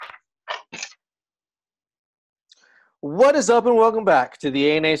What is up and welcome back to the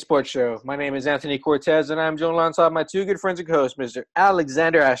A&A Sports Show. My name is Anthony Cortez and I'm joined alongside my two good friends and co-hosts, Mr.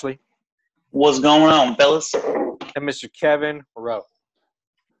 Alexander Ashley. What's going on, fellas? And Mr. Kevin Rowe.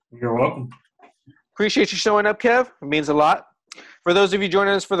 You're welcome. Appreciate you showing up, Kev. It means a lot. For those of you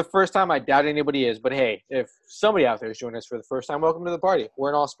joining us for the first time, I doubt anybody is, but hey, if somebody out there is joining us for the first time, welcome to the party. We're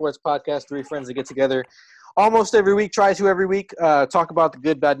an all-sports podcast, three friends that get together almost every week, try to every week, talk about the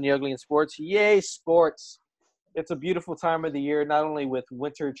good, bad, and the ugly in sports. Yay, sports. It's a beautiful time of the year, not only with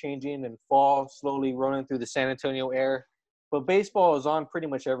winter changing and fall slowly rolling through the San Antonio air, but baseball is on pretty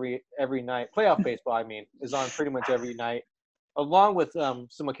much every night. Playoff baseball, is on pretty much every night, along with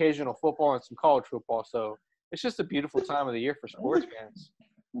some occasional football and some college football. So it's just a beautiful time of the year for sports fans.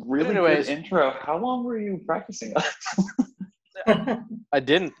 Really good intro. How long were you practicing? I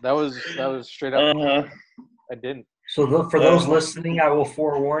didn't. That was straight up. I didn't. So for those listening, I will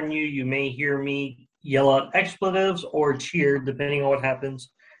forewarn you, you may hear me yell out expletives or cheer, depending on what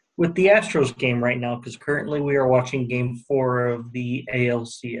happens with the Astros game right now, because currently we are watching Game 4 of the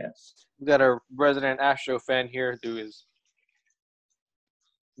ALCS. We got a resident Astro fan here who is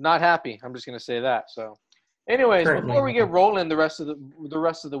not happy. I'm just going to say that. So, anyways, before we get rolling the rest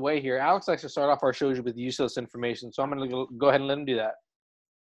of the way here, Alex likes to start off our shows with useless information, so I'm going to go ahead and let him do that.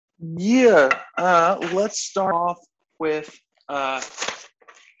 Yeah, let's start off with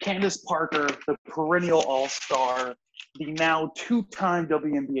Candace Parker, the perennial all-star, the now two-time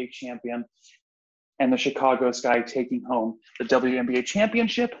WNBA champion, and the Chicago Sky taking home the WNBA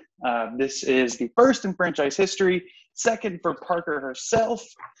championship. This is the first in franchise history, second for Parker herself.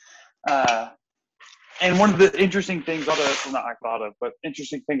 And one of the interesting things,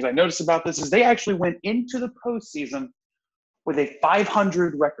 interesting things I noticed about this is they actually went into the postseason with a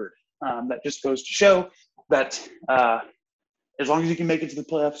 500 record. That just goes to show that as long as you can make it to the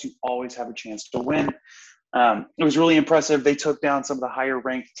playoffs, you always have a chance to win. It was really impressive. They took down some of the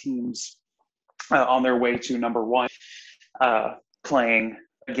higher-ranked teams on their way to number one, playing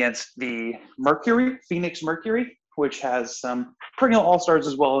against the Phoenix Mercury, which has some perennial all-stars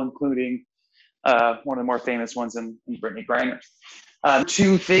as well, including one of the more famous ones in Brittany Griner.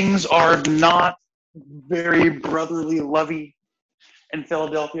 Two things are not very brotherly lovey in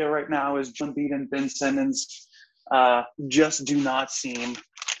Philadelphia right now is Joel Embiid and Ben Simmons just do not seem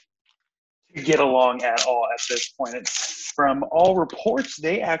to get along at all at this point. From all reports,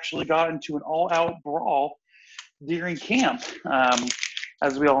 they actually got into an all-out brawl during camp.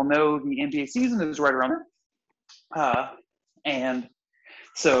 As we all know, the NBA season is right around there. And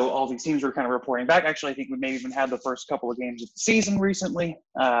so all these teams were kind of reporting back. Actually, I think we may even had the first couple of games of the season recently.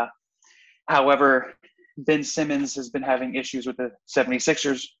 However, Ben Simmons has been having issues with the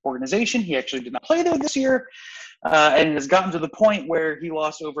 76ers organization. He actually did not play there this year and has gotten to the point where he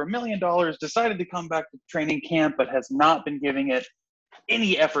lost over $1 million, decided to come back to training camp, but has not been giving it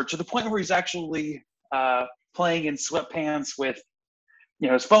any effort to the point where he's actually playing in sweatpants with,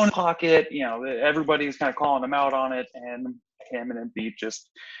 his phone in his pocket. Everybody's kind of calling him out on it, and him and Embiid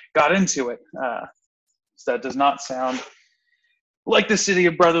just got into it. So that does not sound like the city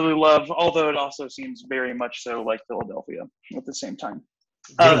of brotherly love, although it also seems very much so like Philadelphia at the same time.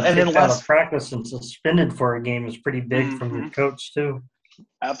 And then out of practice and suspended for a game is pretty big from your coach too.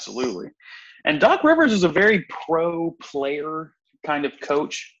 Absolutely. And Doc Rivers is a very pro-player kind of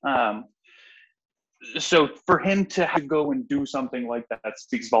coach. So for him to have to go and do something like that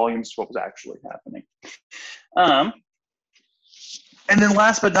speaks volumes to what was actually happening. And then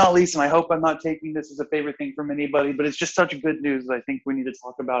last but not least, and I hope I'm not taking this as a favorite thing from anybody, but it's just such good news that I think we need to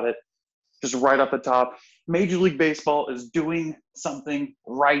talk about it just right up the top. Major League Baseball is doing something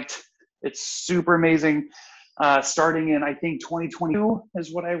right. It's super amazing. Starting in, I think, 2022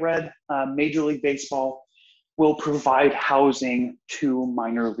 is what I read, Major League Baseball will provide housing to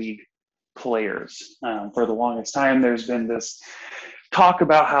minor league players. For the longest time, there's been this talk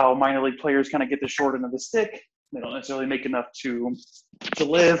about how minor league players kind of get the short end of the stick. They don't necessarily make enough to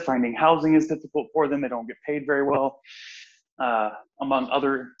live. Finding housing is difficult for them. They don't get paid very well, among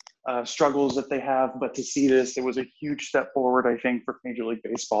other struggles that they have. But to see this, it was a huge step forward, I think, for Major League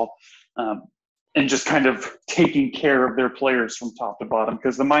Baseball, and just kind of taking care of their players from top to bottom,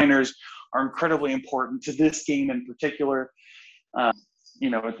 because the minors are incredibly important to this game in particular.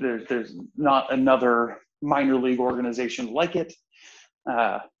 There's not another minor league organization like it.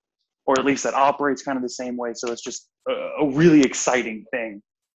 Or at least that operates kind of the same way. So it's just a really exciting thing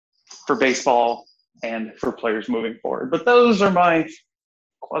for baseball and for players moving forward. But those are my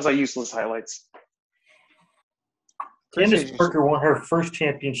quasi-useless highlights. Candace Parker won her first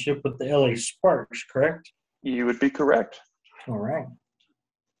championship with the LA Sparks, correct? You would be correct. All right.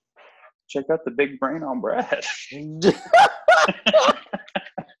 check out the big brain on Brad.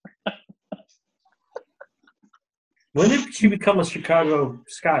 When did she become a Chicago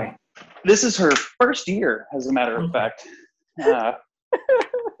Sky? This is her first year, as a matter of fact.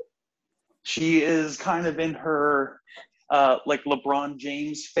 She is kind of in her like LeBron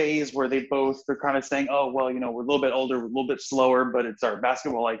James phase, where they're kind of saying, oh, well, we're a little bit older, we're a little bit slower, but it's our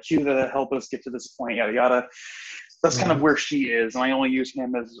basketball IQ that help us get to this point, yada, yada. That's kind of where she is. And I only use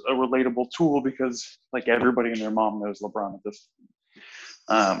him as a relatable tool because, like, everybody and their mom knows LeBron at this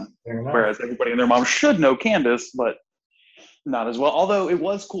point. Whereas everybody and their mom should know Candace, but not as well. Although it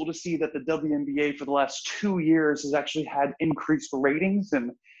was cool to see that the WNBA for the last 2 years has actually had increased ratings,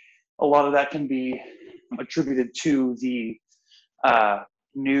 and a lot of that can be attributed to the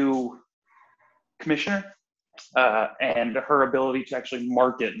new commissioner and her ability to actually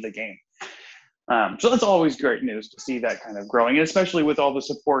market the game. So that's always great news to see that kind of growing, and especially with all the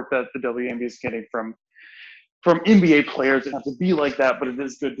support that the WNBA is getting from NBA players. It doesn't have to be like that, but it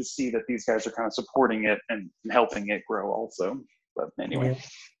is good to see that these guys are kind of supporting it and helping it grow also. But anyway. Yeah.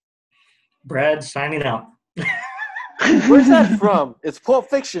 Brad signing out. Where's that from? It's Pulp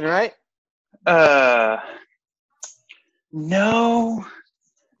Fiction, right? No.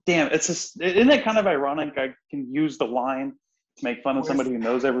 Damn, isn't it kind of ironic I can use the line to make fun of somebody who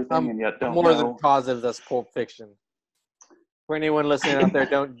knows everything and yet don't know? More than positive that's Pulp Fiction. For anyone listening out there,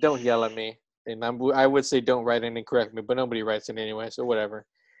 don't yell at me. And I would say don't write in and correct me, but nobody writes it anyway, so whatever.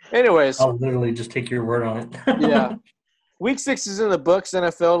 Anyways. I'll literally just take your word on it. Yeah. Week 6 is in the books,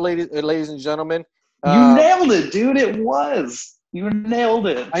 NFL, ladies and gentlemen. You nailed it, dude. It was. You nailed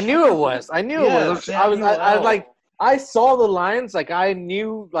it. I knew it was. It was. I saw the lines. Like, I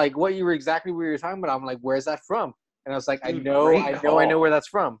knew, like, what you were talking about. I'm like, where's that from? And I was like, I know where that's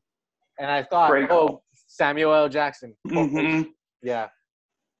from. And I thought, Samuel L. Jackson. Mm-hmm. Yeah.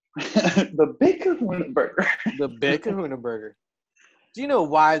 The Big Kahuna Burger. The Big Kahuna Burger. Do you know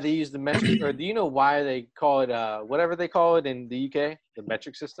why they use the metric, or do you know why they call it whatever they call it in the UK, the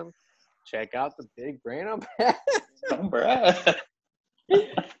metric system? Check out the big brain on Brad.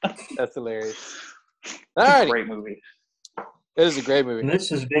 That's hilarious. All right, great movie. It is a great movie. And this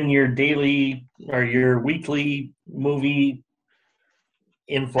has been your daily or your weekly movie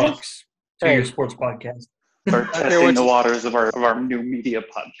influx to your sports podcast. Or testing the waters of our new media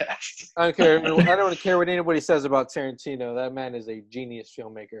podcast. I don't care. I don't care what anybody says about Tarantino. That man is a genius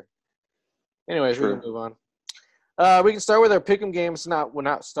filmmaker. Anyways, we can move on. We can start with our pick'em games. But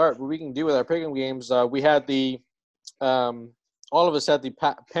we can do with our pick'em games. We had all of us had the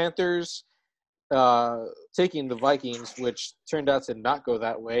Panthers taking the Vikings, which turned out to not go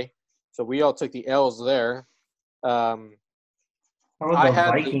that way. So we all took the L's there. How about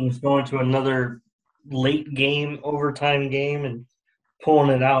the Vikings going to another late game, overtime game, and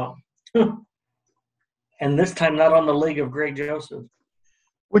pulling it out? And this time not on the leg of Greg Joseph.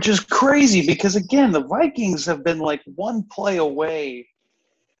 Which is crazy because, again, the Vikings have been like one play away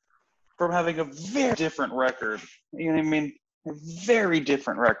from having a very different record. You know what I mean? A very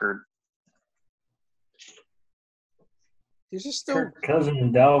different record. He's just still... Kirk Cousins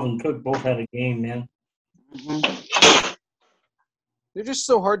and Dalvin Cook both had a game, man. Mm-hmm. They're just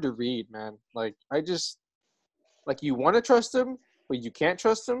so hard to read, man. Like, you want to trust them, but you can't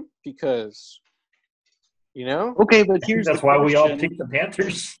trust them because, Okay, but that's why we all picked the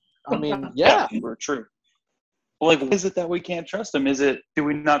Panthers. I mean, yeah. We're true. Like, what is it that we can't trust them? Is it, do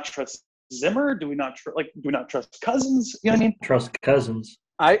we not trust Zimmer? Do we not trust Cousins? You know what I mean? Trust Cousins.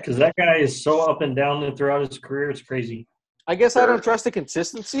 Because that guy is so up and down throughout his career, it's crazy. I guess I don't trust the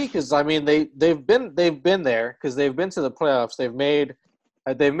consistency because, I mean, they've been there because they've been to the playoffs. They've made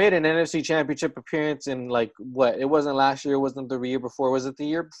an NFC Championship appearance in, like, what? It wasn't last year. It wasn't the year before. Was it the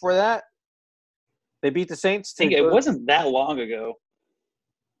year before that? They beat the Saints. It wasn't that long ago.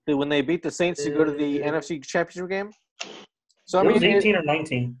 When they beat the Saints to go to the NFC Championship game? So it was 18 or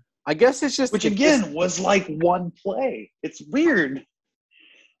 19. I guess it's just – which, again, was like one play. It's weird.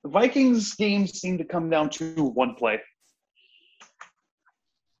 The Vikings games seem to come down to one play.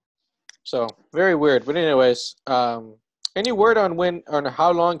 So, very weird. But anyways, any word on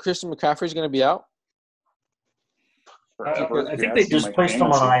how long Christian McCaffrey is going to be out? I think they just placed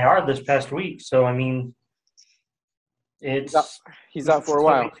him on IR this past week. So, I mean, he's out for a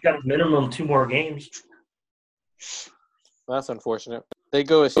while. He's got a minimum 2 more games. Well, that's unfortunate. They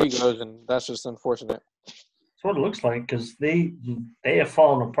go as he goes, and that's just unfortunate. That's what it looks like because they have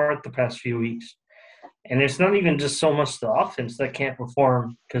fallen apart the past few weeks. And it's not even just so much the offense that can't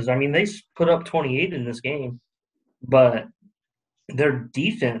perform because, I mean, they put up 28 in this game. But their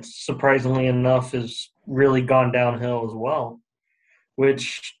defense, surprisingly enough, has really gone downhill as well,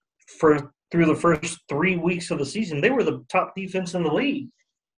 which through the first 3 weeks of the season, they were the top defense in the league.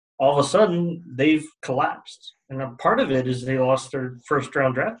 All of a sudden, they've collapsed. And a part of it is they lost their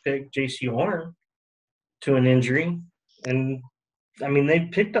first-round draft pick, J.C. Horn, to an injury. And, I mean, they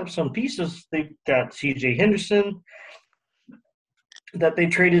picked up some pieces. They've got C.J. Henderson that they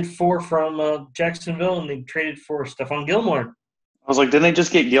traded for from Jacksonville, and they traded for Stephon Gilmore. I was like, didn't they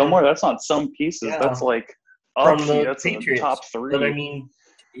just get Gilmore? That's not some pieces. Yeah. That's like From up the here. That's Patriots. the top three. But, I mean,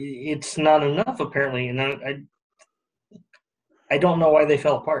 it's not enough, apparently. And I don't know why they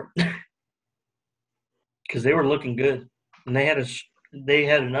fell apart. Because they were looking good. And they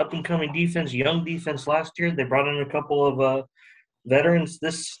had an up-and-coming defense, young defense last year. They brought in a couple of veterans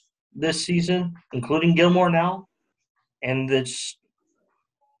this season, including Gilmore now. And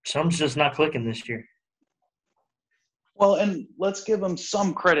some's just not clicking this year. Well, and let's give them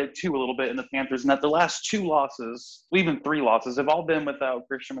some credit, too, a little bit in the Panthers, in that the last 2 losses, even 3 losses, have all been without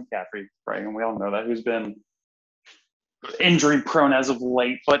Christian McCaffrey, right? And we all know that, who's been injury-prone as of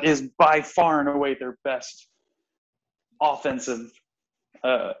late, but is by far and away their best offensive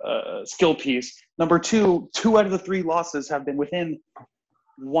skill piece. Number 2, 2 out of the 3 losses have been within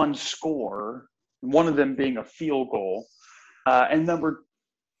 1 score, one of them being a field goal. And number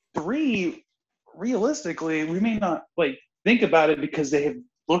 3, realistically, we may not think about it because they have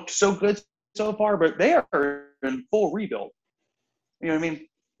looked so good so far, but they are in full rebuild. You know what I mean?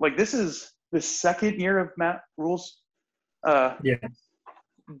 This is the second year of Matt Rule's GMery,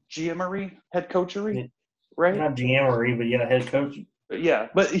 head coachery, right? Not GMery, but head coach. Yeah,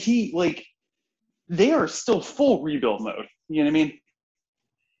 but they are still full rebuild mode. You know what I mean?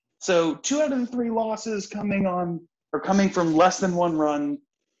 So 2 out of the 3 losses coming from less than 1 run.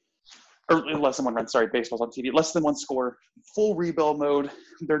 Or less than 1 run, sorry, baseball's on TV. Less than 1 score, full rebuild mode.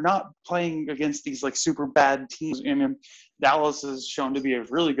 They're not playing against these super bad teams. I mean, Dallas is shown to be a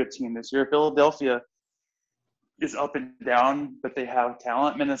really good team this year. Philadelphia is up and down, but they have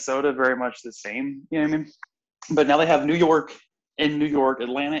talent. Minnesota, very much the same. You know what I mean? But now they have New York in New York,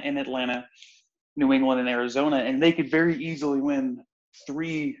 Atlanta in Atlanta, New England and Arizona, and they could very easily win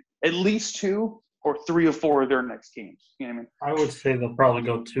at least 2 or 3 or 4 of their next games. You know what I mean? I would say they'll probably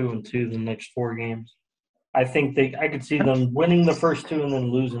go 2-2 the next 4 games. I think I could see them winning the first 2 and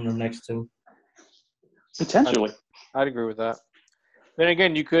then losing the next 2. Potentially. I'd agree with that. Then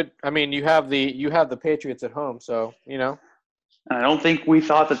again, you have the Patriots at home, so And I don't think we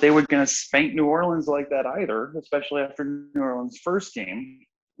thought that they were going to spank New Orleans like that either, especially after New Orleans' first game.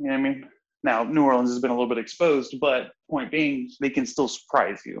 You know what I mean? Now, New Orleans has been a little bit exposed, but point being, they can still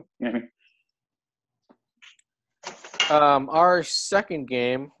surprise you. You know what I mean? Our second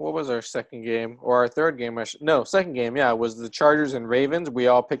game, what was our second game? Or our third game? Second game, was the Chargers and Ravens. We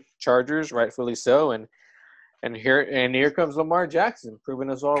all picked Chargers, rightfully so, and here comes Lamar Jackson, proving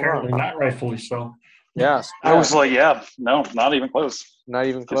us all Apparently wrong. not rightfully so. Yes. I was like, no, not even close. Not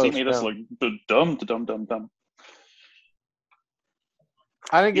even close. He made us look dumb.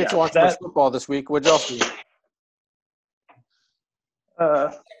 I didn't get to watch much football this week. What y'all see?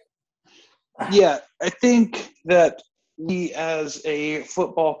 I think that we as a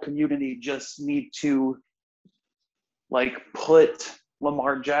football community just need to put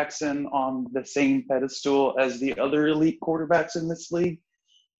Lamar Jackson on the same pedestal as the other elite quarterbacks in this league.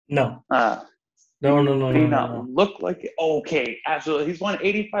 No. No. Look like it. Okay, absolutely. He's won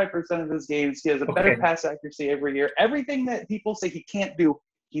 85% of his games. He has a better pass accuracy every year. Everything that people say he can't do,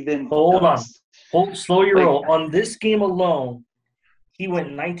 he then does. Slow your roll. On this game alone, he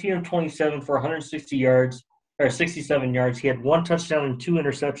went 19 of 27 for 160 yards or 67 yards. He had 1 touchdown and 2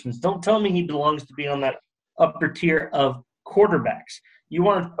 interceptions. Don't tell me he belongs to be on that upper tier of quarterbacks. You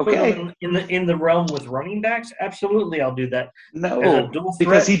want to put him in the realm with running backs? Absolutely, I'll do that. No,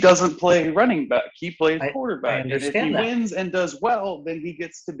 because he doesn't play running back. He plays quarterback. And if he wins and does well, then he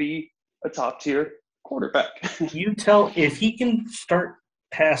gets to be a top-tier quarterback. If he can start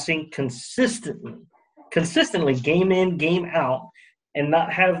passing consistently, game in, game out, and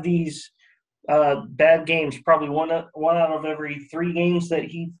not have these bad games, probably one out of every 3 games that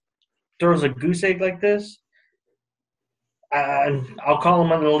he throws a goose egg like this, I'll call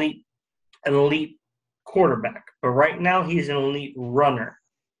him an elite quarterback. But right now, he's an elite runner.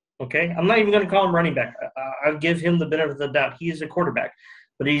 Okay? I'm not even going to call him running back. I'll give him the benefit of the doubt. He is a quarterback,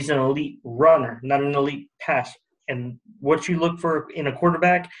 but he's an elite runner, not an elite passer. And what you look for in a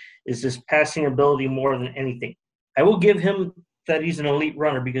quarterback is this passing ability more than anything. I will give him that he's an elite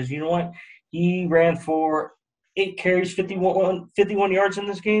runner because you know what? He ran for 8 carries, 51 yards in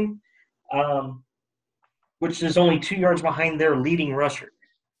this game, which is only 2 yards behind their leading rusher.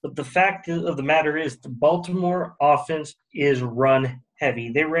 But the fact of the matter is the Baltimore offense is run heavy.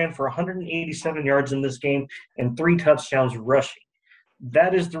 They ran for 187 yards in this game and 3 touchdowns rushing.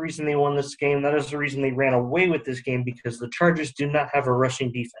 That is the reason they won this game. That is the reason they ran away with this game, because the Chargers do not have a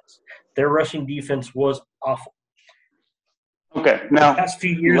rushing defense. Their rushing defense was awful. Okay, now the past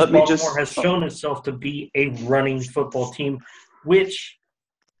few years, Baltimore has shown itself to be a running football team, which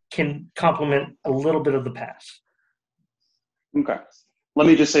can complement a little bit of the pass. Okay, let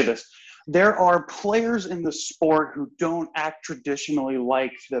me just say this. There are players in the sport who don't act traditionally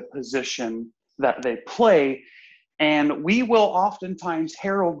like the position that they play, and we will oftentimes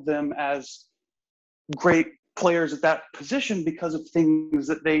herald them as great players at that position because of things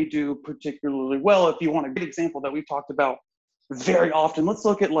that they do particularly well. If you want a good example that we've talked about very often, let's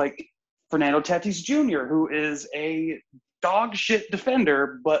look at like Fernando Tatis Jr., who is a dog shit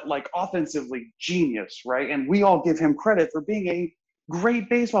defender, but like offensively genius, right? And we all give him credit for being a great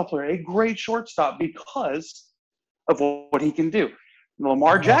baseball player, a great shortstop because of what he can do.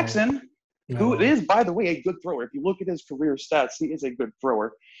 Lamar Jackson, who is, by the way, a good thrower. If you look at his career stats, he is a good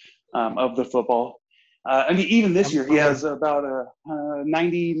thrower of the football. I mean, even this year, he has about a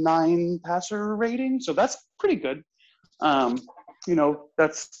 99 passer rating, so that's pretty good. You know,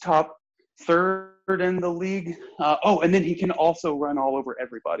 that's top third in the league. And then he can also run all over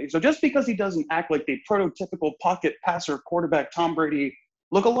everybody. So just because he doesn't act like the prototypical pocket passer quarterback Tom Brady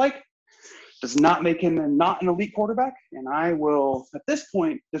look-alike does not make him not an elite quarterback. And I will, at this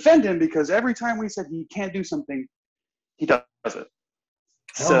point, defend him because every time we said he can't do something, he does it.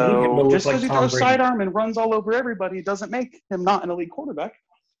 So just because he throws sidearm and runs all over everybody, it doesn't make him not an elite quarterback.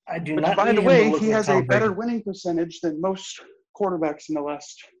 I do not. By the way, he has a better winning percentage than most quarterbacks in the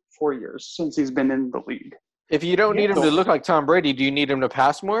last 4 years since he's been in the league. If you don't need him to look like Tom Brady, do you need him to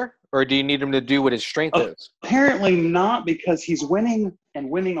pass more, or do you need him to do what his strength is? Apparently not, because he's winning and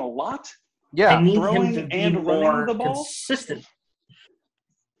winning a lot. Yeah, I need him to be more consistent.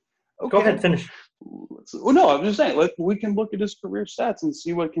 Okay. Go ahead, finish. Well, no, I'm just saying, we can look at his career stats and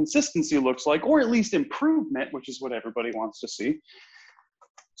see what consistency looks like, or at least improvement, which is what everybody wants to see.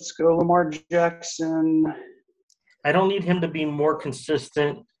 Let's go Lamar Jackson. I don't need him to be more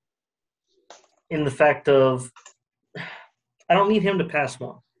consistent in the fact of I don't need him to pass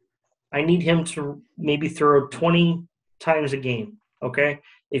more. I need him to maybe throw 20 times a game, okay?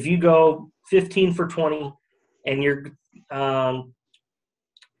 If you go 15 for 20 and you're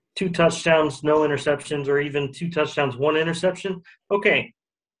 2 touchdowns, no interceptions, or even 2 touchdowns, 1 interception, okay.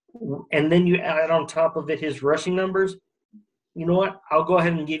 And then you add on top of it his rushing numbers, you know what? I'll go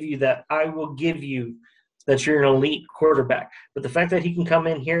ahead and give you that. I will give you that you're an elite quarterback. But the fact that he can come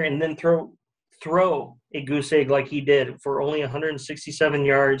in here and then throw a goose egg like he did for only 167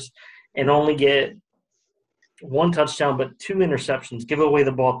 yards and only get 1 touchdown but 2 interceptions, give away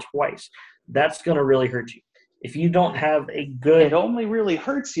the ball twice, that's going to really hurt you. If you don't have a good – It only really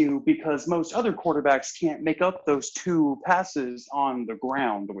hurts you because most other quarterbacks can't make up those 2 passes on the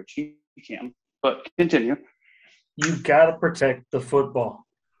ground, which he can. But continue. You've got to protect the football.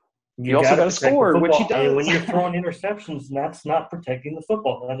 You also got to score, which he does. And when you're throwing interceptions, that's not protecting the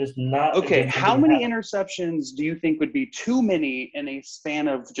football. That is not – Okay, how many interceptions do you think would be too many in a span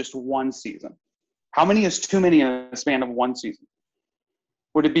of just 1 season? How many is too many in a span of 1 season?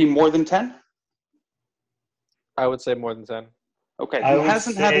 Would it be more than 10? I would say more than 10. Okay, he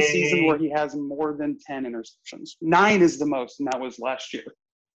hasn't had a season where he has more than 10 interceptions. 9 is the most, and that was last year.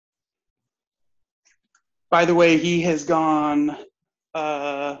 By the way, he has gone,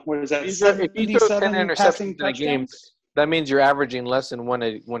 what is that, if you throw 10 interceptions in a game, that means you're averaging less than one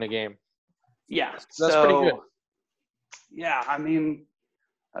a game. Yeah. So that's pretty good. Yeah, I mean,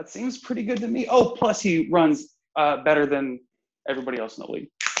 that seems pretty good to me. Oh, plus he runs better than everybody else in the league.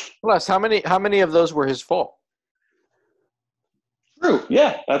 Plus, how many of those were his fault? True.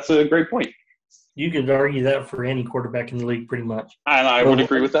 Yeah, that's a great point. You could argue that for any quarterback in the league pretty much. And I would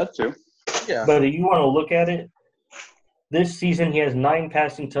agree with that too. Yeah. But if you want to look at it, this season he has 9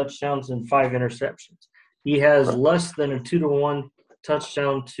 passing touchdowns and 5 interceptions. He has less than a 2-to-1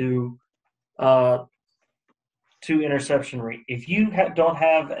 touchdown to 2 interception rate. If you don't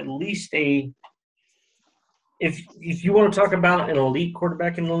have at least if you want to talk about an elite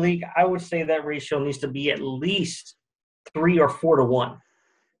quarterback in the league, I would say that ratio needs to be at least 3 or 4 to 1.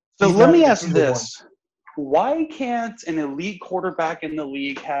 So let me ask this. Why can't an elite quarterback in the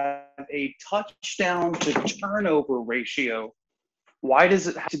league have a touchdown to turnover ratio? Why does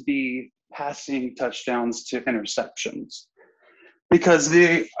it have to be passing touchdowns to interceptions? Because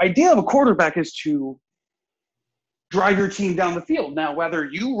the idea of a quarterback is to drive your team down the field. Now, whether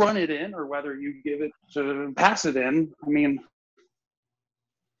you run it in or whether you give it to pass it in, I mean,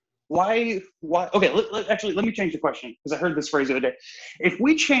 Why? Okay, actually, let me change the question because I heard this phrase the other day. If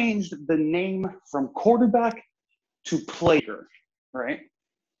we changed the name from quarterback to player, right?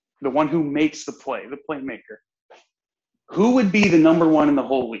 The one who makes the play, the playmaker, who would be the number one in the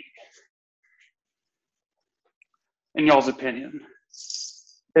whole league? In y'all's opinion,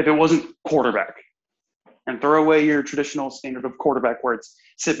 if it wasn't quarterback, and throw away your traditional standard of quarterback where it's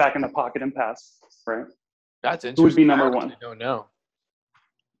sit back in the pocket and pass, right? That's interesting. Who would be number I one? don't know.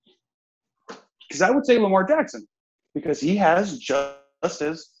 Because I would say Lamar Jackson, because he has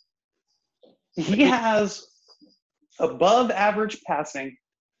above average passing,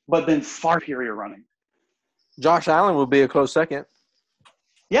 but then far superior running. Josh Allen would be a close second.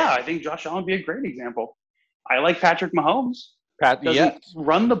 Yeah, I think Josh Allen would be a great example. I like Patrick Mahomes. Doesn't Yes.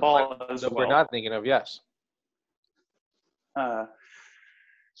 run the ball as That well. we're not thinking of, yes. Who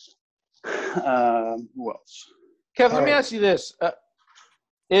else? Kev, let me ask you this.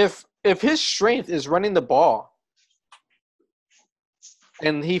 If his strength is running the ball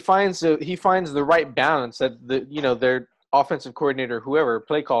and he finds the right balance that their offensive coordinator, whoever,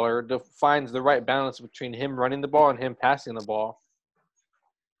 play caller, finds the right balance between him running the ball and him passing the ball,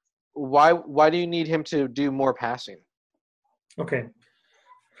 why do you need him to do more passing? Okay.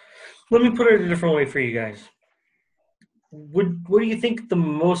 Let me put it a different way for you guys. What do you think the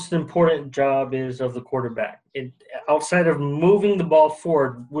most important job is of the quarterback? Outside of moving the ball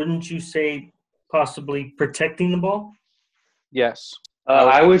forward, wouldn't you say possibly protecting the ball? Yes.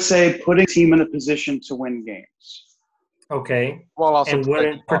 I would say putting the team in a position to win games. Okay. Well, also and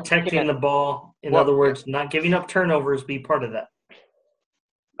wouldn't protecting the ball, in other words, not giving up turnovers, be part of that?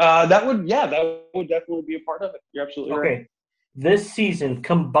 That would definitely be a part of it. You're absolutely right. Okay. This season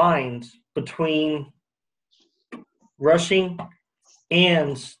combined between rushing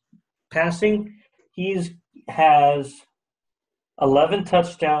and passing, he has 11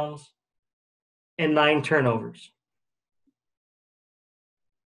 touchdowns and 9 turnovers.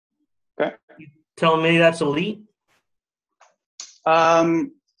 Okay. You telling me that's elite?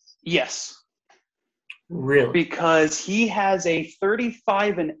 Yes. Really? Because he has a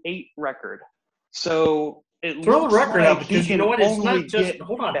 35-8 record. So it throw the looks record like out because you know what? It's not just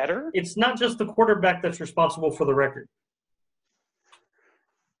better. It's not just the quarterback that's responsible for the record.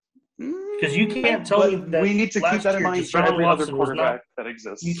 Because you can't tell me that we need to keep that in mind for every other quarterback that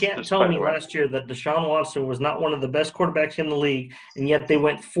exists. You can't tell me last year that Deshaun Watson was not one of the best quarterbacks in the league, and yet they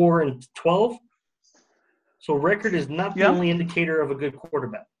went 4-12. So record is not the only indicator of a good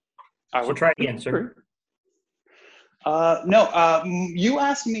quarterback. So try again, sir. No, you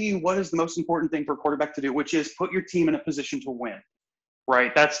asked me what is the most important thing for a quarterback to do, which is put your team in a position to win,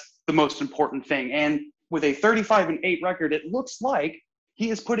 right? That's the most important thing. And with a 35-8 record, it looks like he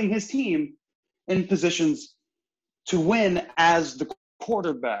is putting his team in positions to win as the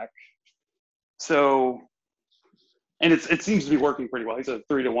quarterback. So, and it seems to be working pretty well. He's a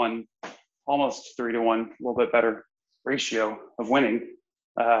 3-1, almost 3-1, a little bit better ratio of winning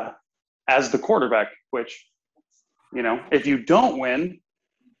as the quarterback, which, you know, if you don't win,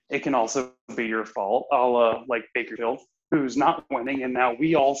 it can also be your fault. Like Baker Mayfield, who's not winning, and now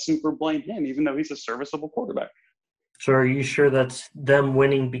we all super blame him, even though he's a serviceable quarterback. So are you sure that's them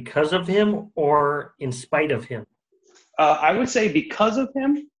winning because of him or in spite of him? I would say because of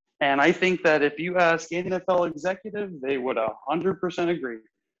him, and I think that if you ask any NFL executive, they would 100% agree.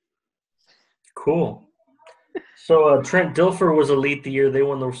 Cool. So Trent Dilfer was elite the year they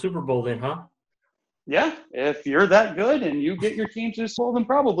won the Super Bowl then, huh? Yeah, if you're that good and you get your team to Super Bowl, then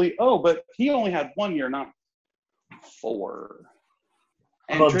probably. Oh, but he only had 1 year, not 4.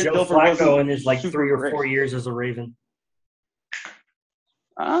 And How about Trent Joe Dilfer Flacco in his 3 or 4 years as a Raven?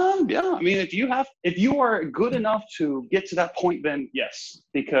 Yeah, I mean, if you are good enough to get to that point, then yes,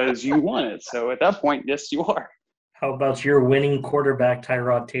 because you won it. So at that point, yes, you are. How about your winning quarterback,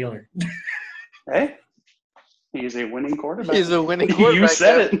 Tyrod Taylor? Hey, he is a winning quarterback. He's a winning quarterback. You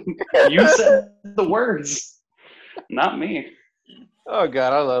said it. You said the words, not me. Oh,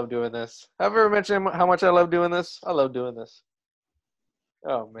 God, I love doing this. Have I ever mentioned how much I love doing this? I love doing this.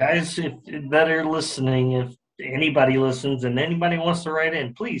 Oh, man. Guys, if that are listening, if anybody listens and anybody wants to write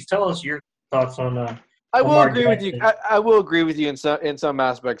in, please tell us your thoughts on I will agree with you. I will agree with you in some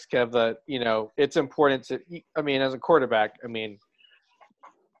aspects, Kev, that, you know, it's important to – I mean, as a quarterback, I mean,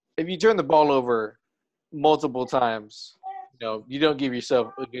 if you turn the ball over multiple times, you know, you don't give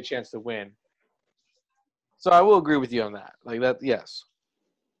yourself a good chance to win. So I will agree with you on that. Like that, yes.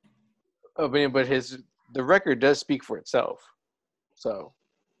 I mean, but the record does speak for itself. So,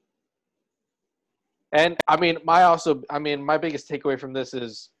 and I mean, my biggest takeaway from this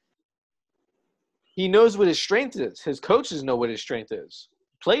is he knows what his strength is. His coaches know what his strength is.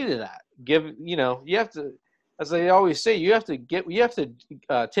 play to that. You have to, as I always say, you have to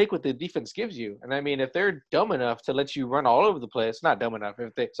take what the defense gives you. And I mean, if they're dumb enough to let you run all over the place, not dumb enough.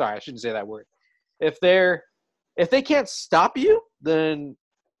 Sorry, I shouldn't say that word. If they can't stop you, then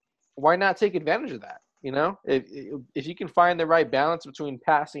why not take advantage of that? If you can find the right balance between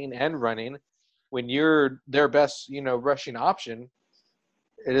passing and running when you're their best, rushing option,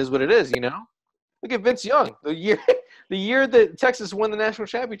 it is what it is, Look at Vince Young, the year that Texas won the national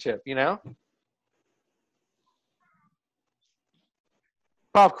championship,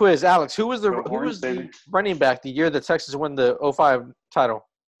 Pop quiz, Alex, who was the running back the year that Texas won the 05 title?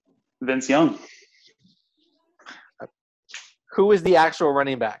 Vince Young. Who was the actual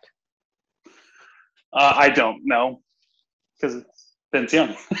running back? I don't know, because it's Vince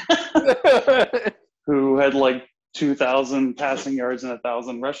Young, who had like 2,000 passing yards and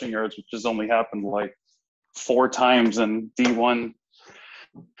 1,000 rushing yards, which has only happened like 4 times in D1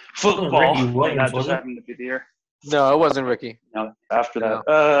 football. Williams, that just happened to be the year. No, it wasn't Ricky. No, after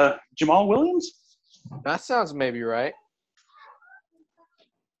that, Jamal Williams. That sounds maybe right.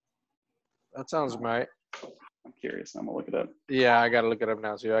 That sounds right. I'm curious. I'm gonna look it up. Yeah, I gotta look it up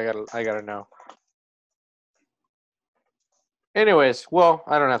now too. I gotta know. Anyways, well,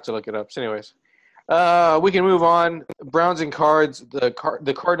 I don't have to look it up. So anyways, we can move on. Browns and Cards.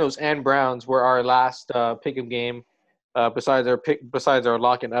 The Cardinals and Browns were our last pick'em game. Besides our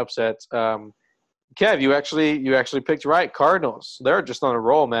lock and upsets. Kev, you actually picked right. Cardinals. They're just on a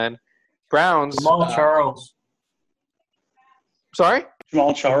roll, man. Browns. Jamal Charles. Sorry?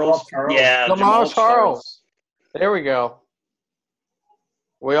 Jamal Charles. Yeah, Jamal Charles. There we go.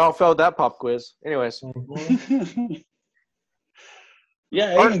 We all failed that pop quiz. Anyways. Mm-hmm.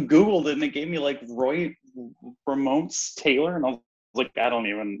 Yeah, I even Googled it, and it gave me, like, Roy Ramones Taylor, and I was like,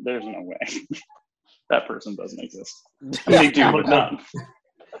 there's no way. That person doesn't exist. I mean, they do, but not.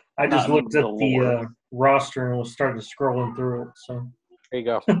 I just looked at the roster and started scrolling through it. So there you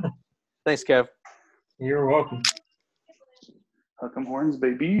go. Thanks, Kev. You're welcome. Hook 'em horns,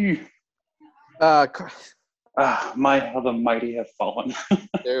 baby. How the mighty have fallen.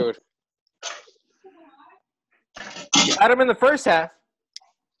 Dude. You had him in the first half.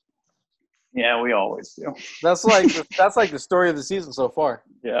 Yeah, we always do. That's like the story of the season so far.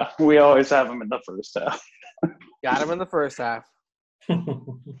 Yeah, we always have him in the first half. Got him in the first half.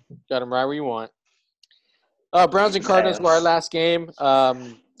 Got him right where you want. Browns and Cardinals were our last game.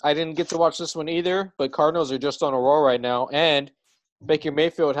 I didn't get to watch this one either, but Cardinals are just on a roll right now. And Baker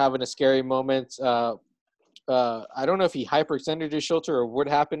Mayfield having a scary moment. I don't know if he hyperextended his shoulder or what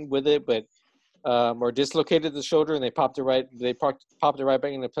happened with it, but or dislocated the shoulder and they popped it right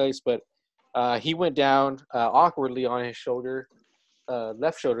back into place. But he went down awkwardly on his shoulder,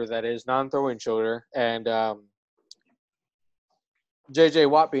 left shoulder that is, non-throwing shoulder, and J.J.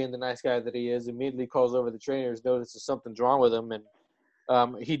 Watt, being the nice guy that he is, immediately calls over the trainers, notices something's wrong with him, and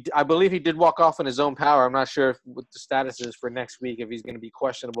I believe he did walk off on his own power. I'm not sure what the status is for next week, if he's going to be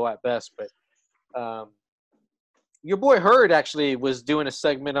questionable at best, but your boy Hurd actually was doing a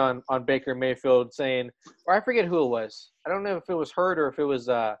segment on Baker Mayfield saying, or I forget who it was. I don't know if it was Hurd or if it was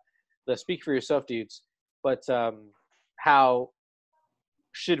the Speak for Yourself dudes, but how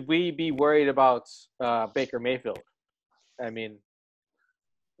should we be worried about Baker Mayfield? I mean,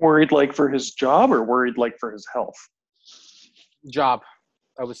 worried like for his job or worried like for his health? Job,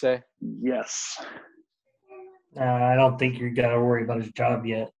 I would say. Yes. I don't think you're got to worry about his job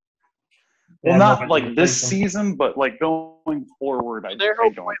yet. Well, not like this season, but like going forward. Their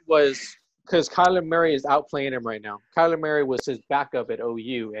whole point was because Kyler Murray is outplaying him right now. Kyler Murray was his backup at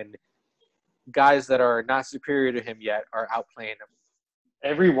OU, and guys that are not superior to him yet are outplaying him.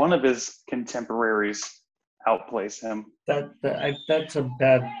 Every one of his contemporaries outplays him. That's a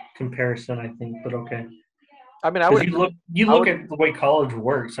bad comparison, I think, but okay. I mean, you look at the way college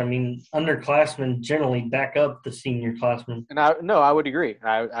works. I mean, underclassmen generally back up the senior classmen. And I would agree.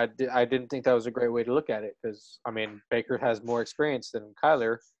 I didn't think that was a great way to look at it because, I mean, Baker has more experience than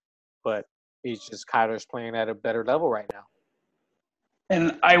Kyler, but Kyler's playing at a better level right now.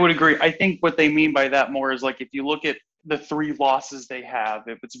 And I would agree. I think what they mean by that more is like if you look at the 3 losses they have,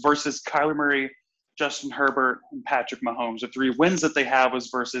 if it's versus Kyler Murray, Justin Herbert, and Patrick Mahomes. The 3 wins that they have was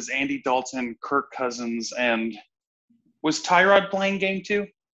versus Andy Dalton, Kirk Cousins, and was Tyrod playing game 2?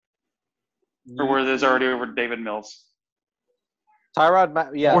 Or were those already over David Mills?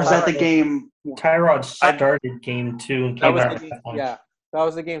 Tyrod, yeah. Or was that the game? Tyrod started game 2 and came out. Yeah, that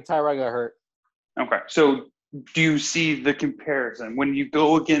was the game Tyrod got hurt. Okay, so do you see the comparison when you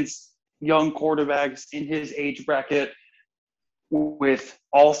go against young quarterbacks in his age bracket? with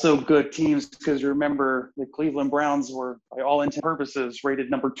also good teams, because remember the Cleveland Browns were, by all intents and purposes, rated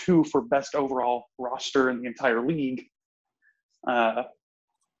number 2 for best overall roster in the entire league.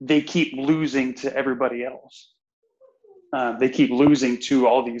 They keep losing to everybody else. They keep losing to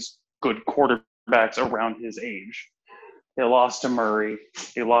all these good quarterbacks around his age. They lost to Murray.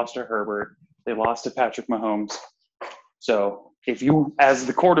 They lost to Herbert. They lost to Patrick Mahomes. So if you, as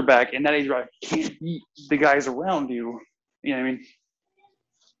the quarterback in that age bracket, can't beat the guys around you, you know what I mean?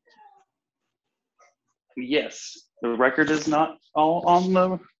 Yes, the record is not all on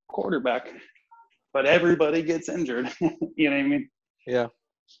the quarterback, but everybody gets injured. You know what I mean? Yeah.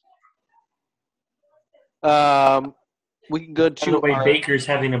 We can go By to the way, our, Baker's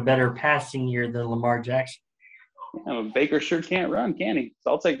having a better passing year than Lamar Jackson. Yeah, Baker sure can't run, can he?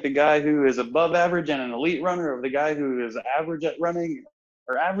 So I'll take the guy who is above average and an elite runner over the guy who is average at running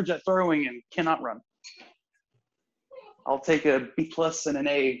or average at throwing and cannot run. I'll take a B plus and an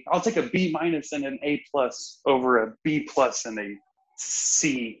A. I'll take a B minus and an A plus over a B plus and a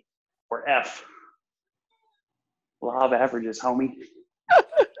C or F. Law of averages, homie.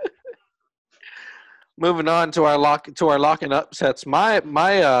 moving on to our lock and upsets.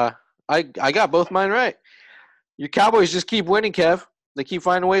 I got both mine right. Your Cowboys just keep winning, Kev. They keep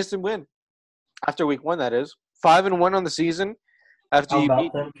finding ways to win. After week 1, that is 5-1 on the season. After How you about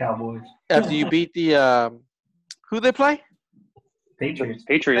beat them Cowboys? after you beat the who they play? Patriots.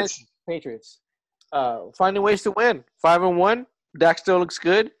 Patriots. Finding ways to win. 5-1. Dak still looks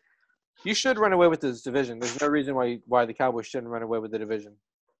good. You should run away with this division. There's no reason why the Cowboys shouldn't run away with the division.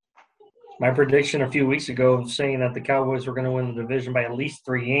 My prediction a few weeks ago saying that the Cowboys were going to win the division by at least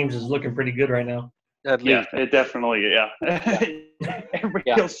 3 games is looking pretty good right now. At Yeah, least. it definitely, yeah.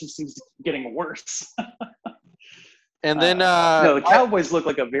 Everybody else just seems to be getting worse. And then no, the Cowboys look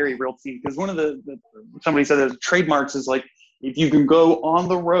like a very real team, because one of the somebody said that trademarks is like, if you can go on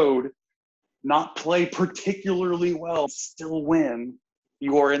the road, not play particularly well, still win,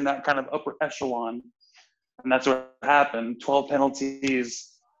 you are in that kind of upper echelon. And that's what happened. 12 penalties,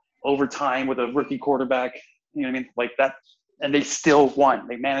 overtime with a rookie quarterback, you know what I mean? Like that. And they still won.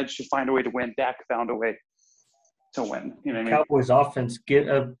 They managed to find a way to win. Dak found a way to win. You know what I mean? Cowboys offense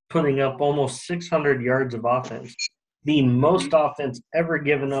putting up almost 600 yards of offense. The most offense ever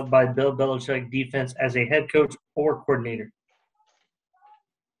given up by Bill Belichick defense as a head coach or coordinator.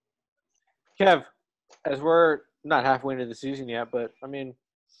 Kev, as we're not halfway into the season yet, but I mean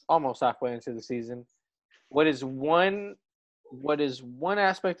almost halfway into the season, what is one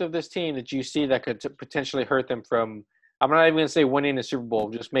aspect of this team that you see that could potentially hurt them from, I'm not even going to say winning the Super Bowl,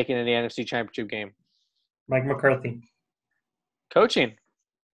 just making it in the NFC Championship game? Mike McCarthy. Coaching.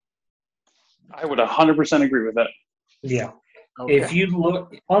 I would 100% agree with that. Yeah. Okay. If you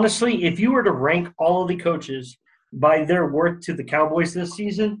look – honestly, if you were to rank all of the coaches by their worth to the Cowboys this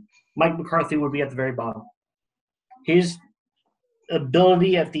season, Mike McCarthy would be at the very bottom. His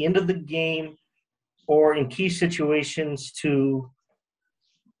ability at the end of the game or in key situations to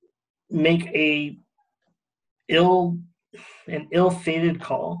make an ill-fated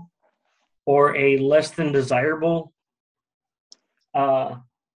call or a less than desirable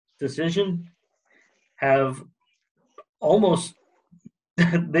decision have almost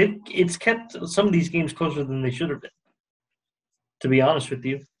it's kept some of these games closer than they should have been, to be honest with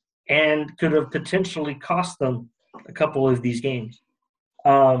you, and could have potentially cost them a couple of these games.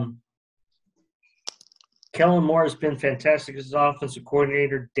 Kellen Moore has been fantastic as offensive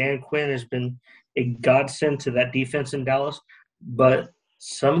coordinator. Dan Quinn has been a godsend to that defense in Dallas. But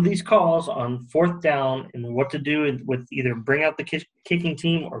some of these calls on 4th down and what to do with either bring out the kicking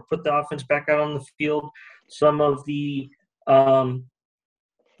team or put the offense back out on the field, some of the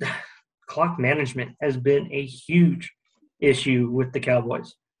clock management has been a huge issue with the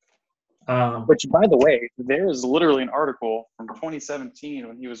Cowboys. Which, by the way, there is literally an article from 2017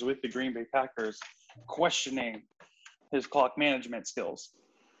 when he was with the Green Bay Packers questioning his clock management skills.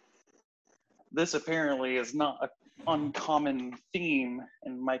 This apparently is not an uncommon theme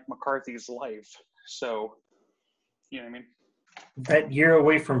in Mike McCarthy's life. So, you know what I mean? That year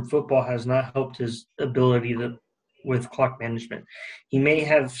away from football has not helped his ability with clock management. He may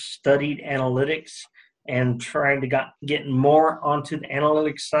have studied analytics and tried to get more onto the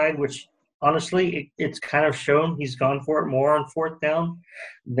analytics side, which honestly, it's kind of shown he's gone for it more on 4th down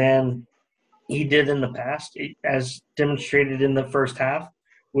than he did in the past, as demonstrated in the first half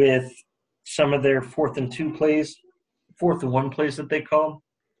with some of their 4th and 1 plays that they called.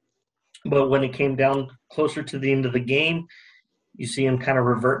 But when it came down closer to the end of the game, you see him kind of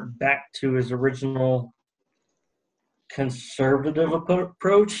revert back to his original conservative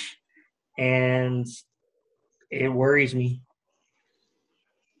approach, and it worries me.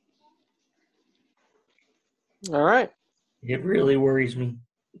 All right. It really worries me.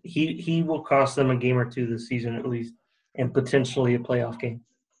 He will cost them a game or two this season at least, and potentially a playoff game.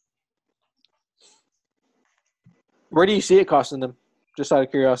 Where do you see it costing them? Just out of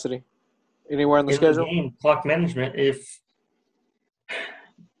curiosity. Anywhere on the In schedule? the game, clock management. If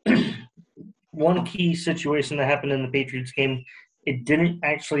one key situation that happened in the Patriots game, it didn't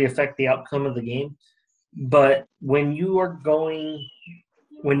actually affect the outcome of the game, but when you are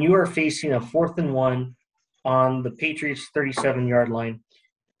facing a 4th and 1 on the Patriots 37-yard line,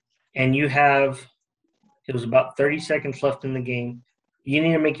 and it was about 30 seconds left in the game, you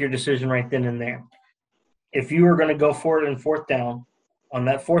need to make your decision right then and there. If you are going to go for it in 4th down on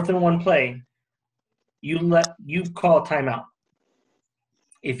that 4th and 1 play, you call a timeout.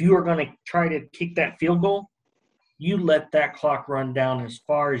 If you are going to try to kick that field goal, you let that clock run down as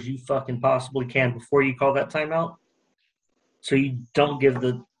far as you fucking possibly can before you call that timeout, so you don't give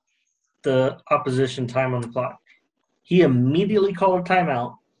the opposition time on the clock. He immediately called a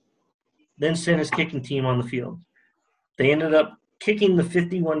timeout, then sent his kicking team on the field. They ended up kicking the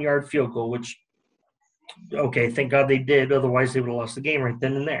 51-yard field goal, which, okay, thank God they did. Otherwise, they would have lost the game right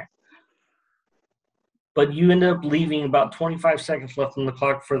then and there. But you ended up leaving about 25 seconds left on the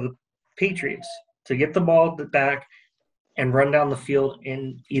clock for the Patriots to get the ball back and run down the field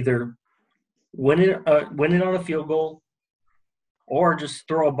and either win it on a field goal or just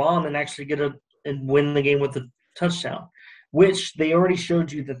throw a bomb and actually and win the game with a touchdown, which they already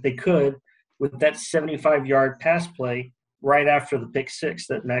showed you that they could with that 75-yard pass play right after the pick six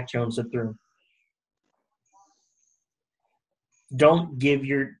that Mac Jones had thrown. Don't give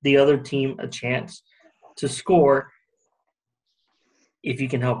the other team a chance to score if you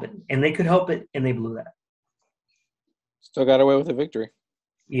can help it. And they could help it, and they blew that. Still got away with a victory.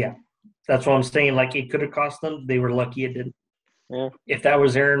 Yeah. That's what I'm saying. Like, it could have cost them. They were lucky it didn't. Yeah. If that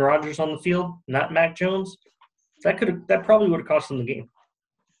was Aaron Rodgers on the field, not Mac Jones, that probably would have cost them the game.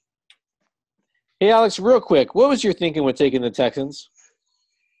 Hey, Alex, real quick, what was your thinking with taking the Texans?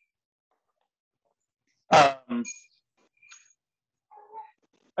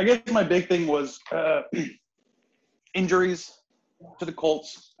 I guess my big thing was injuries to the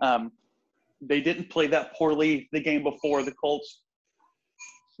Colts. They didn't play that poorly the game before. The Colts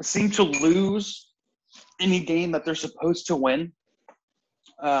seem to lose any game that they're supposed to win.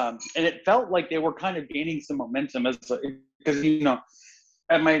 And it felt like they were kind of gaining some momentum because, you know,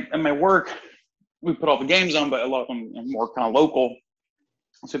 at my work, we put all the games on, but a lot of them are more kind of local.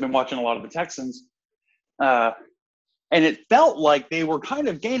 So I've been watching a lot of the Texans. And it felt like they were kind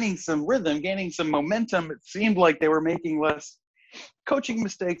of gaining some rhythm, gaining some momentum. It seemed like they were making less coaching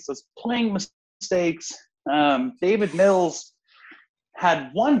mistakes, less playing mistakes. David Mills had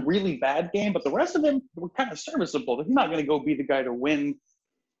one really bad game, but the rest of them were kind of serviceable. He's not going to go be the guy to win,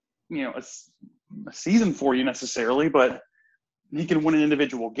 you know, a season for you necessarily, but he can win an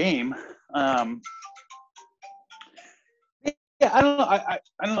individual game. Yeah, I don't know. I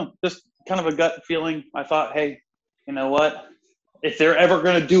don't know. Just kind of a gut feeling. I thought, hey, you know what? If they're ever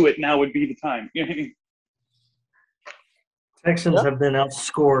going to do it, now would be the time. You know what I mean? Texans have been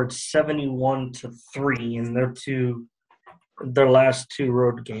outscored 71-3 in their last two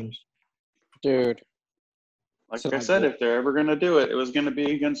road games. Dude. Like I said, if they're ever going to do it, it was going to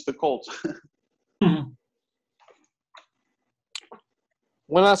be against the Colts. One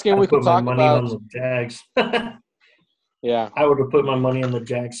last game we could talk about. I put my money on the Jags. Yeah. I would have put my money on the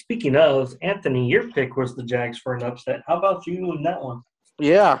Jags. Speaking of, Anthony, your pick was the Jags for an upset. How about you in that one?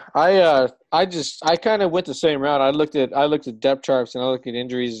 Yeah, I kind of went the same route. I looked at depth charts and I looked at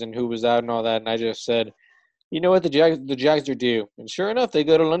injuries and who was out and all that, and I just said, you know what, the Jags are due. And sure enough, they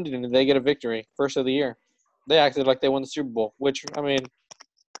go to London and they get a victory, first of the year. They acted like they won the Super Bowl, which, I mean,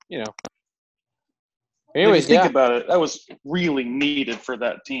 you know. Anyways, if you think about it, that was really needed for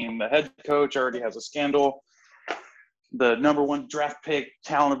that team. The head coach already has a scandal. The number one draft pick,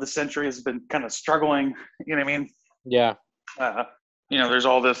 talent of the century, has been kind of struggling. You know what I mean? Yeah. You know, there's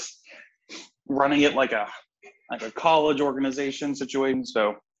all this running it like a college organization situation.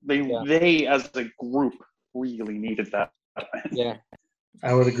 So they as a group really needed that. Yeah.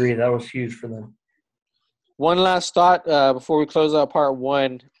 I would agree. That was huge for them. One last thought before we close out part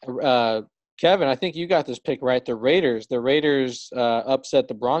one. Kevin, I think you got this pick right. The Raiders upset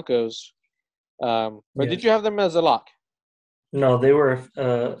the Broncos. Or did you have them as a lock? No, they were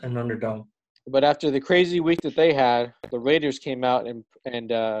an underdog. But after the crazy week that they had, the Raiders came out and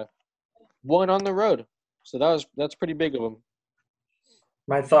won on the road. So that's pretty big of them.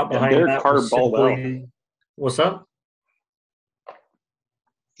 My thought behind that was simply – what's up?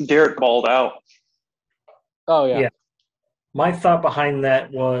 Derek balled out. Oh, yeah. My thought behind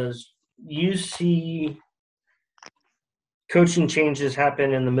that was you see coaching changes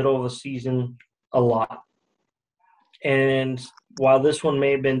happen in the middle of a season a lot. And while this one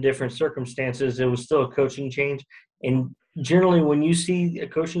may have been different circumstances, it was still a coaching change. And generally, when you see a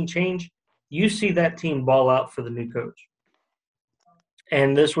coaching change, you see that team ball out for the new coach.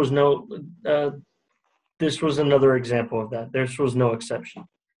 And this was this was another example of that. This was no exception.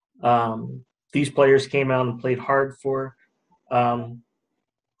 These players came out and played hard for the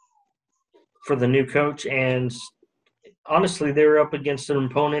new coach, and honestly, they were up against an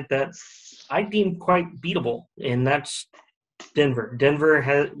opponent that I deemed quite beatable, and that's Denver. Denver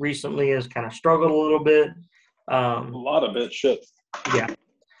has kind of struggled a little bit. A lot of it, shit. Yeah.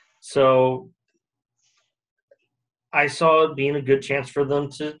 So I saw it being a good chance for them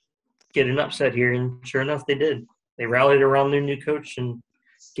to get an upset here, and sure enough, they did. They rallied around their new coach and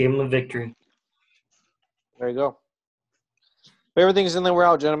gave them a victory. There you go. Everything's in there. We're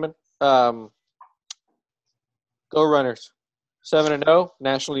out, gentlemen. Go Runners. 7-0,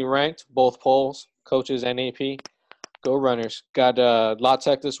 nationally ranked, both polls, coaches and AP. Go Runners. Got La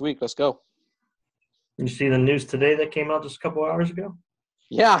Tech this week. Let's go. You see the news today that came out just a couple hours ago?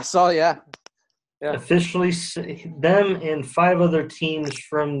 Yeah, I saw. Yeah. Officially, them and 5 other teams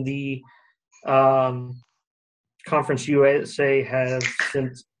from the Conference USA have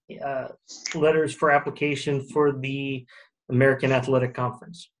sent letters for application for the American Athletic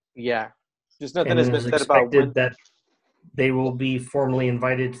Conference. Yeah. Just nothing And has it been is said about expected that they will be formally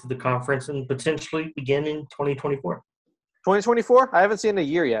invited to the conference and potentially begin in 2024. 2024? I haven't seen a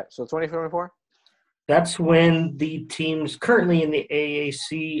year yet. So 2024? That's when the teams currently in the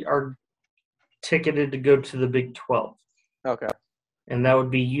AAC are ticketed to go to the Big 12. Okay. And that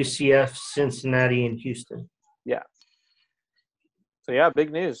would be UCF, Cincinnati, and Houston. Yeah. So, yeah,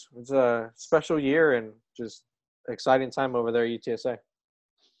 big news. It's a special year and just exciting time over there at UTSA.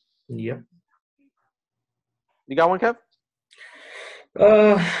 Yep. You got one, Kev?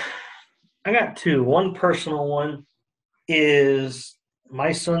 I got 2. One personal one is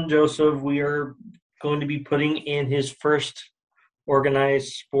my son Joseph. We are going to be putting in his first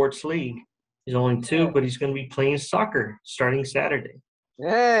organized sports league. He's only 2, but he's going to be playing soccer starting Saturday.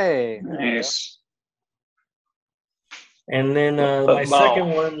 Hey. Nice. And then my second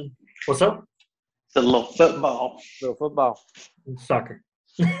one, what's up? The little football. Little football. Soccer.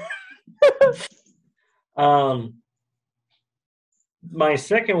 My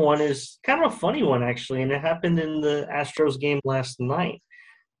second one is kind of a funny one, actually, and it happened in the Astros game last night.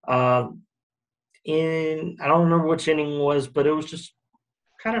 I don't remember which inning it was, but it was just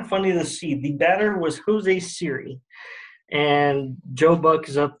kind of funny to see. The batter was Jose Siri, and Joe Buck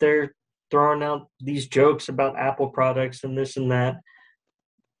is up there throwing out these jokes about Apple products and this and that.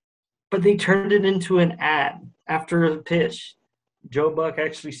 But they turned it into an ad after a pitch. Joe Buck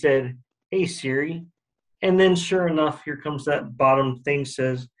actually said, "Hey, Siri." And then sure enough, here comes that bottom thing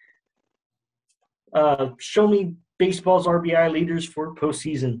says, show me baseball's RBI leaders for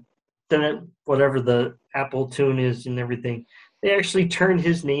postseason. Then whatever the Apple tune is and everything. They actually turned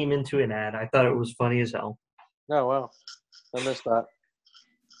his name into an ad. I thought it was funny as hell. Oh, wow. I missed that.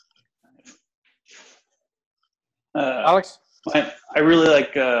 Alex? I really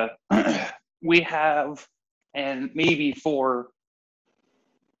like we have, and maybe for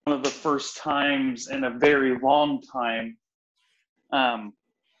one of the first times in a very long time, a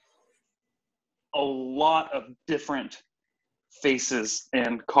lot of different faces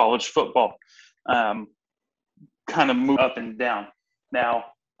in college football kind of move up and down.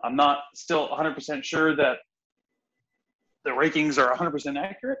 Now, I'm not still 100% sure that the rankings are 100%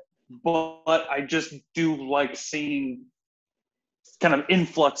 accurate, but I just do like seeing kind of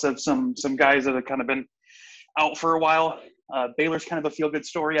influx of some guys that have kind of been out for a while. Baylor's kind of a feel-good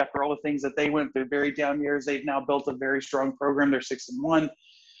story after all the things that they went through, very down years. They've now built a very strong program. They're 6-1.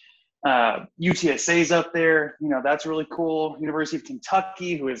 UTSA's up there. You know, that's really cool. University of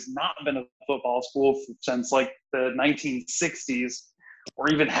Kentucky, who has not been a football school since like the 1960s, or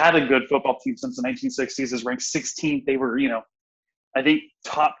even had a good football team since the 1960s, is ranked 16th. They were, I think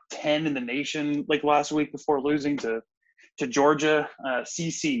top 10 in the nation like last week before losing to Georgia.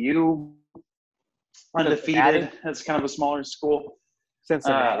 CCU, undefeated. That's kind of a smaller school.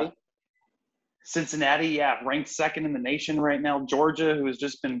 Cincinnati, yeah, ranked 2nd in the nation right now. Georgia, who has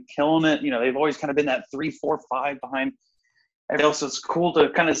just been killing it. They've always kind of been that 3, 4, 5 behind everybody else. So it's cool to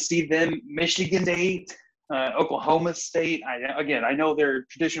kind of see them. Michigan State, Oklahoma State. I know they're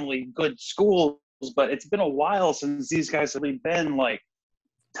traditionally good schools, but it's been a while since these guys have really been like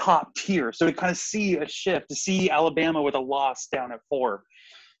top tier. So to kind of see a shift, to see Alabama with a loss down at 4,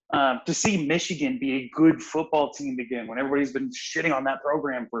 to see Michigan be a good football team again when everybody's been shitting on that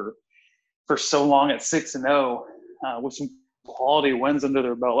program for so long at 6-0, with some quality wins under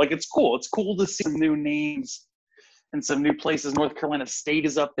their belt. Like, it's cool. It's cool to see some new names and some new places. North Carolina State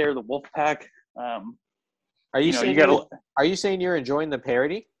is up there, the Wolfpack. Are you saying you're enjoying the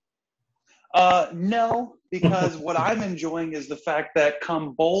parody? No, because what I'm enjoying is the fact that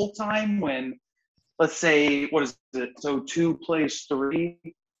come bowl time, when, let's say, what is it? So 2 plays 3.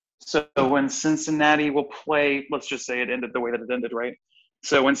 So when Cincinnati will play, let's just say it ended the way that it ended, right?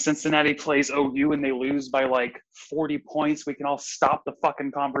 So when Cincinnati plays OU and they lose by like 40 points, we can all stop the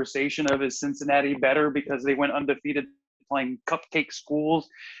fucking conversation of, is Cincinnati better because they went undefeated playing cupcake schools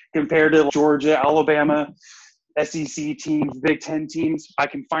compared to Georgia, Alabama, SEC teams, Big Ten teams. I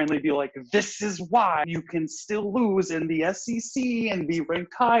can finally be like, this is why you can still lose in the SEC and be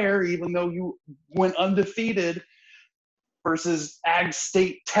ranked higher even though you went undefeated versus Ag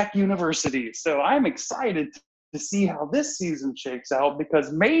State Tech University. So I'm excited to see how this season shakes out,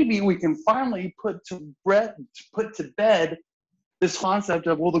 because maybe we can finally put to bed this concept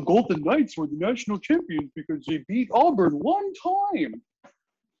of, well, the Golden Knights were the national champions because they beat Auburn one time.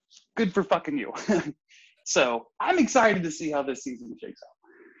 Good for fucking you. So I'm excited to see how this season shakes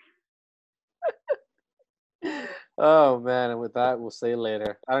out. Oh, man. And with that, we'll see you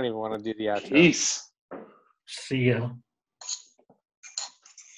later. I don't even want to do the outro. Peace. See ya.